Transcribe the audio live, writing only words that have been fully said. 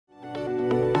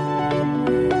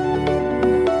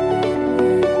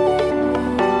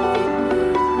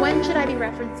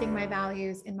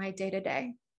values in my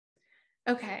day-to-day?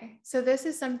 Okay, so this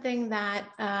is something that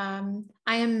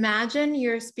I imagine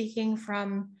you're speaking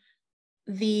from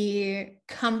the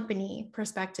company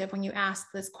perspective when you ask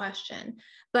this question,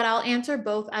 but I'll answer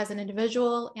both as an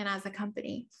individual and as a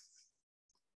company.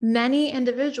 Many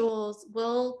individuals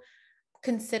will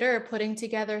consider putting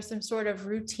together some sort of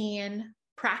routine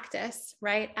practice,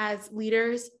 right? As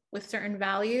leaders with certain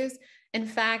values. In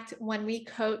fact, when we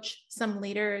coach some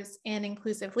leaders in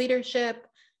inclusive leadership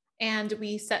and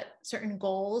we set certain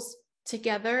goals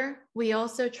together, we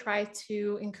also try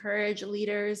to encourage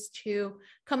leaders to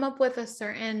come up with a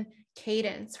certain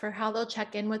cadence for how they'll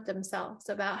check in with themselves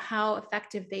about how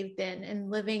effective they've been in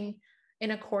living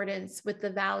in accordance with the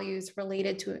values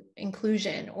related to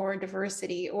inclusion or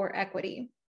diversity or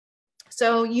equity.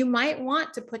 So you might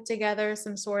want to put together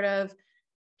some sort of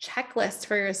checklist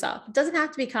for yourself. It doesn't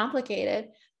have to be complicated.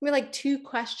 Maybe like 2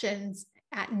 questions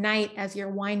at night as you're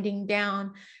winding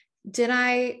down. Did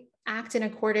I act in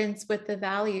accordance with the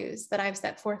values that I've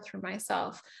set forth for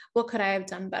myself? What could I have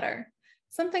done better?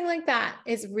 Something like that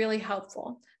is really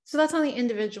helpful. So that's on the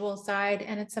individual side,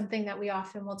 and it's something that we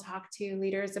often will talk to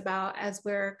leaders about as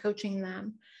we're coaching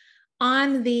them.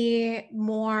 On the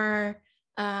more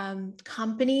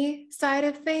company side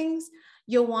of things,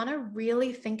 you'll want to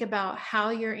really think about how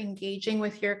you're engaging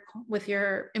with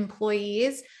your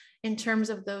employees in terms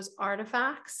of those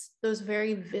artifacts, those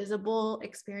very visible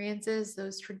experiences,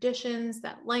 those traditions,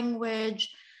 that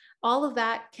language. All of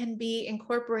that can be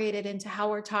incorporated into how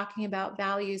we're talking about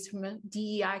values from a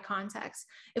DEI context.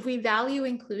 If we value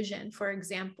inclusion, for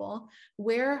example,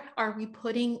 where are we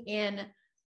putting in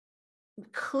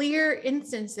clear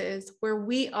instances where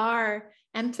we are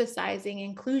emphasizing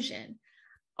inclusion?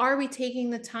 Are we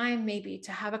taking the time maybe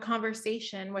to have a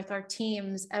conversation with our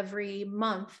teams every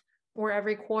month or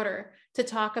every quarter to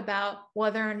talk about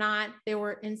whether or not there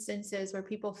were instances where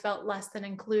people felt less than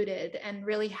included and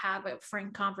really have a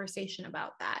frank conversation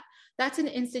about that? That's an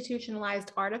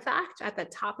institutionalized artifact at the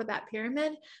top of that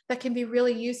pyramid that can be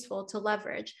really useful to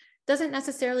leverage. Doesn't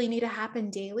necessarily need to happen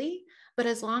daily, but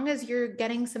as long as you're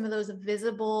getting some of those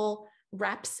visible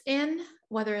reps in,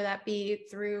 whether that be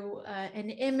through an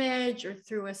image or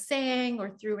through a saying or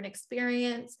through an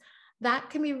experience,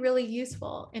 that can be really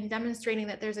useful in demonstrating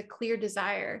that there's a clear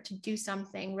desire to do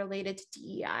something related to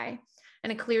DEI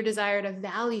and a clear desire to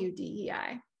value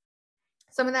DEI.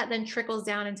 Some of that then trickles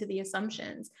down into the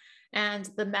assumptions and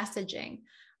the messaging.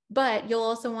 But you'll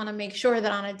also want to make sure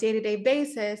that on a day-to-day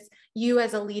basis, you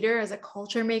as a leader, as a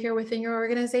culture maker within your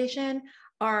organization,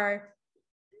 are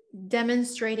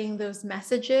demonstrating those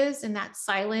messages in that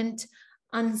silent,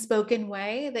 unspoken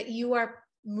way that you are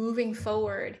moving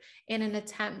forward in an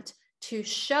attempt to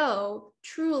show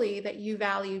truly that you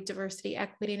value diversity,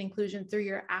 equity, and inclusion through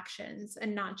your actions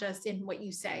and not just in what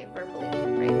you say verbally,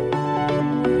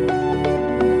 right?